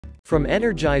From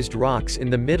energized rocks in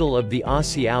the middle of the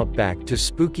Aussie outback to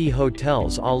spooky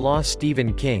hotels à la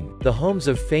Stephen King, the homes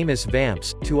of famous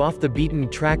vamps, to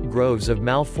off-the-beaten-track groves of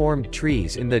malformed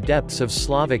trees in the depths of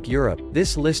Slavic Europe,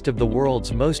 this list of the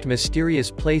world's most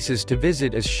mysterious places to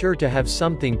visit is sure to have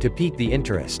something to pique the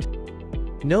interest.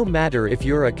 No matter if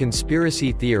you're a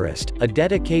conspiracy theorist, a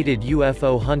dedicated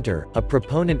UFO hunter, a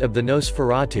proponent of the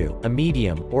Nosferatu, a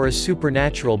medium, or a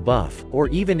supernatural buff, or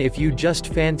even if you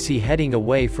just fancy heading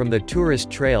away from the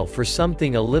tourist trail for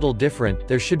something a little different,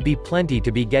 there should be plenty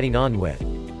to be getting on with.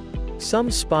 Some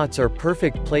spots are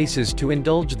perfect places to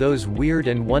indulge those weird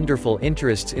and wonderful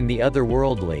interests in the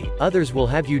otherworldly, others will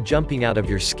have you jumping out of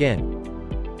your skin.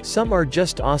 Some are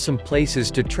just awesome places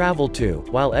to travel to,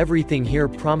 while everything here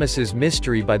promises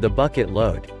mystery by the bucket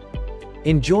load.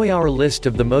 Enjoy our list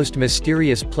of the most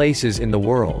mysterious places in the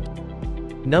world.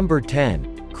 Number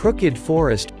 10. Crooked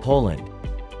Forest, Poland.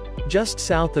 Just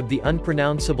south of the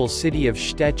unpronounceable city of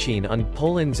Szczecin on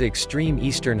Poland's extreme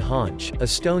eastern haunch, a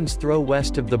stone's throw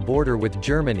west of the border with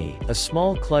Germany, a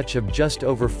small clutch of just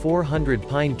over 400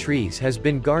 pine trees has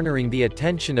been garnering the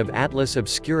attention of Atlas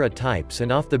Obscura types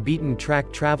and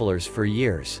off-the-beaten-track travelers for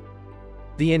years.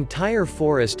 The entire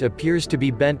forest appears to be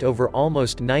bent over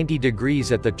almost 90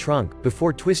 degrees at the trunk,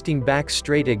 before twisting back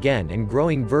straight again and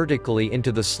growing vertically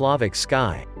into the Slavic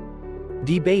sky.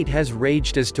 Debate has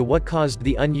raged as to what caused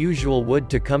the unusual wood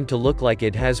to come to look like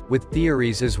it has, with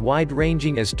theories as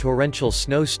wide-ranging as torrential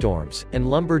snowstorms, and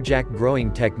lumberjack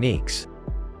growing techniques.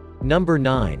 Number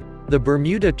 9. The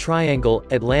Bermuda Triangle,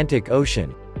 Atlantic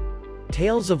Ocean.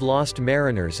 Tales of lost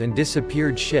mariners and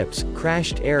disappeared ships,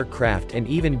 crashed aircraft and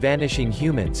even vanishing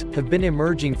humans, have been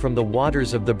emerging from the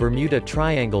waters of the Bermuda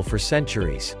Triangle for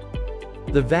centuries.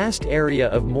 The vast area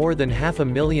of more than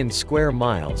 500,000 square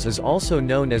miles is also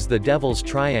known as the Devil's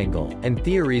Triangle, and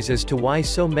theories as to why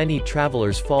so many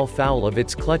travelers fall foul of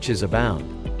its clutches abound.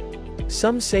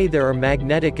 Some say there are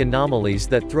magnetic anomalies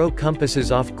that throw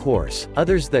compasses off course,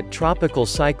 others that tropical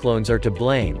cyclones are to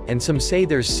blame, and some say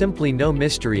there's simply no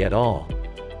mystery at all.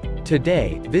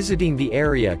 Today, visiting the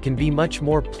area can be much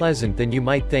more pleasant than you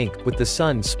might think, with the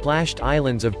sun-splashed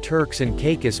islands of Turks and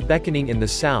Caicos beckoning in the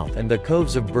south and the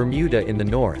coves of Bermuda in the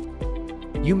north.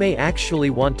 You may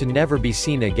actually want to never be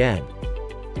seen again.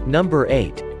 Number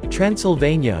 8.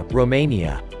 Transylvania,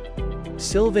 Romania.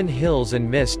 Sylvan hills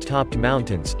and mist-topped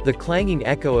mountains, the clanging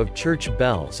echo of church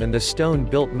bells and the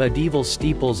stone-built medieval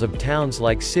steeples of towns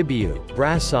like Sibiu,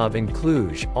 Brasov and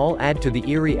Cluj, all add to the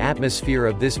eerie atmosphere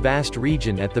of this vast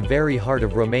region at the very heart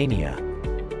of Romania.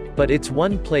 But it's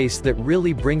one place that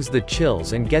really brings the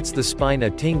chills and gets the spine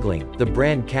a-tingling, the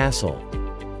Bran Castle.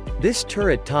 This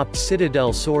turret-topped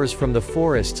citadel soars from the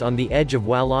forests on the edge of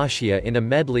Wallachia in a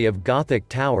medley of Gothic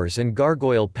towers and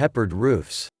gargoyle-peppered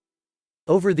roofs.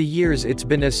 Over the years it's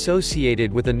been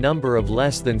associated with a number of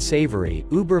less than savory,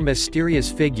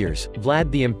 uber-mysterious figures,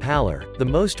 Vlad the Impaler, the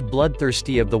most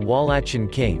bloodthirsty of the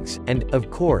Wallachian kings, and, of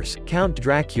course, Count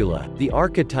Dracula, the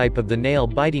archetype of the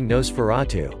nail-biting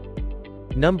Nosferatu.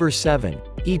 Number 7.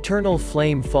 Eternal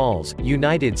Flame Falls,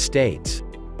 United States.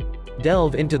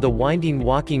 Delve into the winding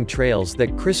walking trails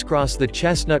that crisscross the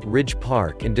Chestnut Ridge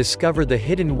Park and discover the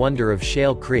hidden wonder of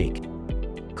Shale Creek.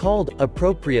 Called,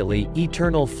 appropriately,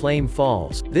 Eternal Flame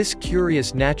Falls, this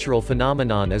curious natural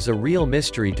phenomenon is a real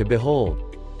mystery to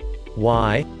behold.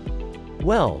 Why?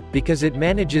 Well, because it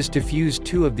manages to fuse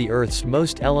two of the Earth's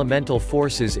most elemental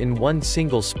forces in one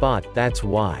single spot, that's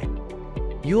why.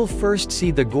 You'll first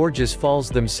see the gorgeous falls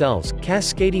themselves,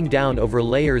 cascading down over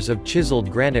layers of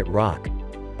chiseled granite rock.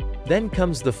 Then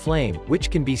comes the flame, which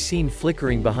can be seen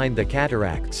flickering behind the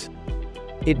cataracts.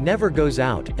 It never goes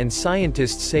out, and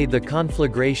scientists say the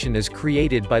conflagration is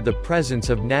created by the presence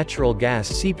of natural gas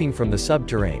seeping from the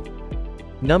subterrane.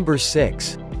 Number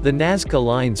 6. The Nazca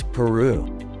Lines, Peru.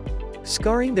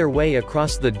 Scarring their way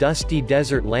across the dusty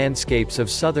desert landscapes of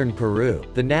southern Peru,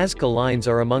 the Nazca Lines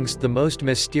are amongst the most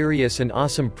mysterious and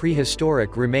awesome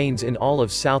prehistoric remains in all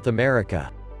of South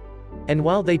America. And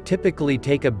while they typically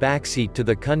take a backseat to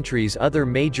the country's other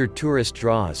major tourist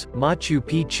draws, Machu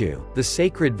Picchu, the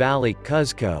Sacred Valley,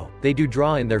 Cuzco, they do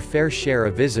draw in their fair share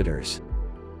of visitors.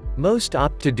 Most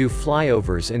opt to do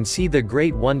flyovers and see the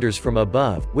great wonders from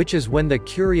above, which is when the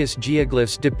curious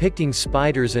geoglyphs depicting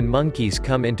spiders and monkeys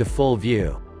come into full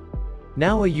view.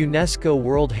 Now a UNESCO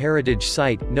World Heritage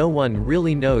Site, no one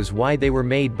really knows why they were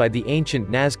made by the ancient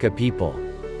Nazca people.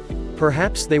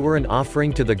 Perhaps they were an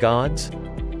offering to the gods?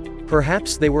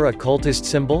 Perhaps they were a cultist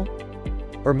symbol?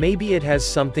 Or maybe it has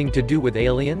something to do with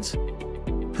aliens?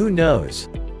 Who knows?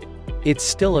 It's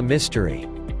still a mystery.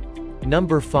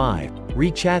 Number 5.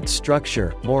 Richat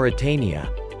Structure,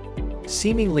 Mauritania.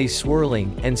 seemingly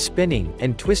swirling, and spinning,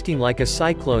 and twisting like a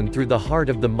cyclone through the heart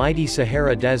of the mighty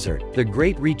Sahara Desert. The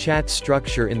Great Richat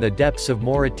structure in the depths of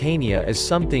Mauritania is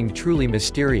something truly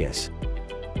mysterious.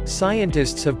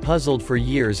 Scientists have puzzled for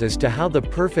years as to how the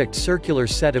perfect circular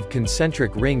set of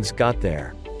concentric rings got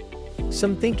there.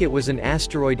 Some think it was an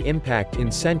asteroid impact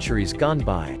in centuries gone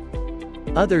by.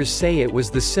 Others say it was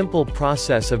the simple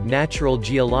process of natural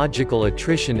geological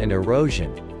attrition and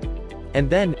erosion. And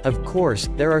then, of course,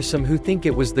 there are some who think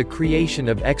it was the creation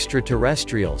of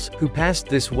extraterrestrials, who passed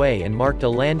this way and marked a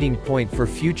landing point for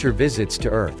future visits to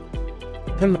Earth.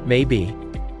 Maybe.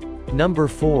 Number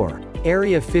 4.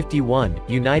 Area 51,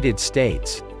 United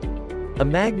States. A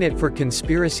magnet for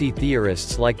conspiracy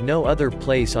theorists like no other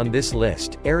place on this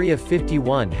list, Area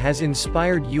 51 has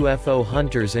inspired UFO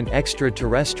hunters and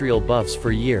extraterrestrial buffs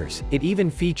for years. It even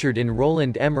featured in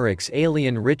Roland Emmerich's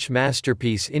alien-rich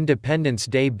masterpiece Independence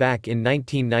Day back in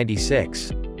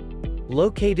 1996.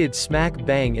 Located smack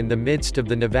bang in the midst of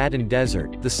the Nevadan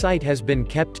desert, the site has been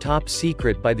kept top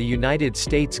secret by the United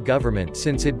States government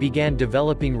since it began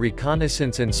developing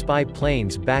reconnaissance and spy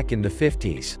planes back in the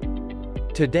 50s.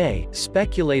 Today,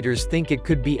 speculators think it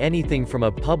could be anything from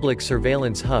a public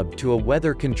surveillance hub to a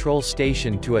weather control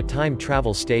station to a time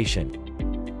travel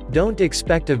station. Don't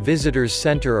expect a visitor's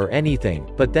center or anything,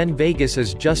 but then Vegas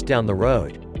is just down the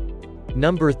road.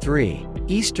 Number 3.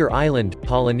 Easter Island,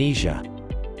 Polynesia.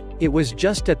 It was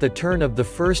just at the turn of the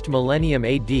first millennium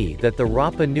AD that the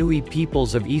Rapa Nui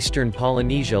peoples of eastern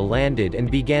Polynesia landed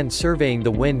and began surveying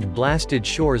the wind-blasted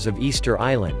shores of Easter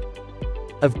Island.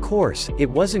 Of course, it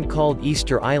wasn't called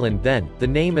Easter Island then, the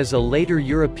name is a later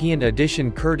European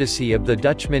addition courtesy of the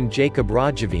Dutchman Jacob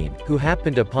Roggeveen, who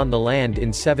happened upon the land in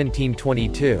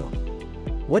 1722.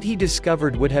 What he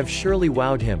discovered would have surely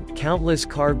wowed him: countless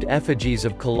carved effigies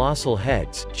of colossal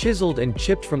heads, chiseled and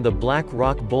chipped from the black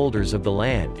rock boulders of the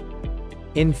land.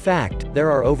 In fact, there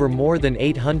are over more than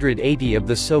 880 of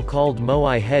the so-called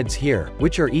Moai heads here,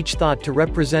 which are each thought to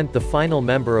represent the final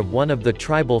member of one of the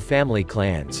tribal family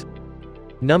clans.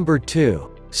 Number 2.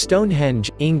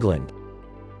 Stonehenge, England.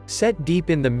 Set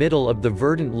deep in the middle of the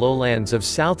verdant lowlands of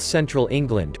south-central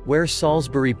England, where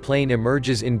Salisbury Plain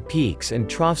emerges in peaks and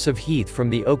troughs of heath from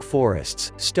the oak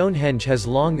forests, Stonehenge has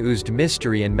long oozed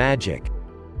mystery and magic.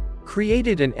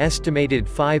 Created an estimated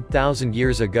 5,000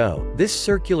 years ago, this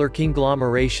circular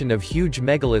conglomeration of huge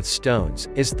megalith stones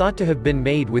is thought to have been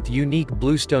made with unique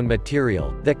bluestone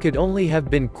material that could only have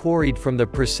been quarried from the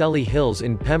Preseli Hills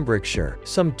in Pembrokeshire,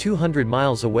 some 200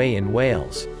 miles away in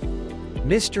Wales.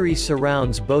 Mystery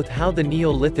surrounds both how the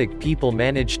Neolithic people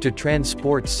managed to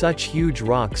transport such huge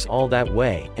rocks all that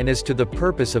way, and as to the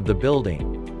purpose of the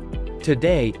building.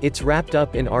 Today, it's wrapped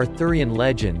up in Arthurian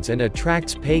legends and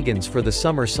attracts pagans for the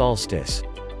summer solstice.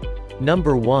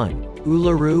 Number 1.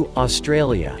 Uluru,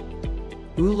 Australia.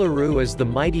 Uluru is the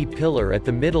mighty pillar at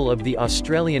the middle of the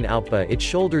Australian outback. It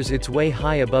shoulders its way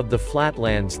high above the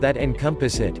flatlands that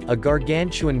encompass it, a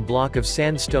gargantuan block of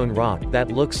sandstone rock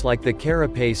that looks like the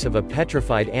carapace of a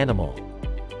petrified animal.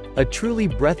 A truly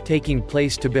breathtaking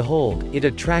place to behold, it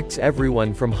attracts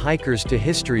everyone from hikers to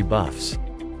history buffs.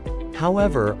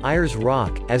 However, Ayers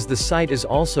Rock, as the site is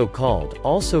also called,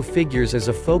 also figures as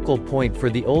a focal point for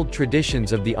the old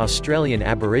traditions of the Australian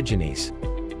Aborigines.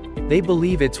 They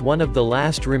believe it's one of the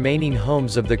last remaining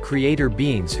homes of the creator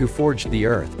beings who forged the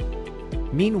earth.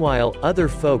 Meanwhile, other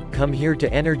folk come here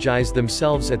to energize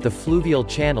themselves at the fluvial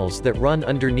channels that run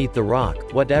underneath the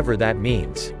rock, whatever that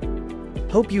means.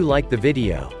 Hope you like the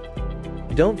video.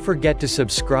 Don't forget to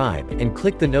subscribe, and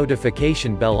click the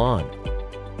notification bell on.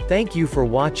 Thank you for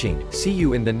watching, see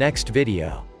you in the next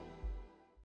video.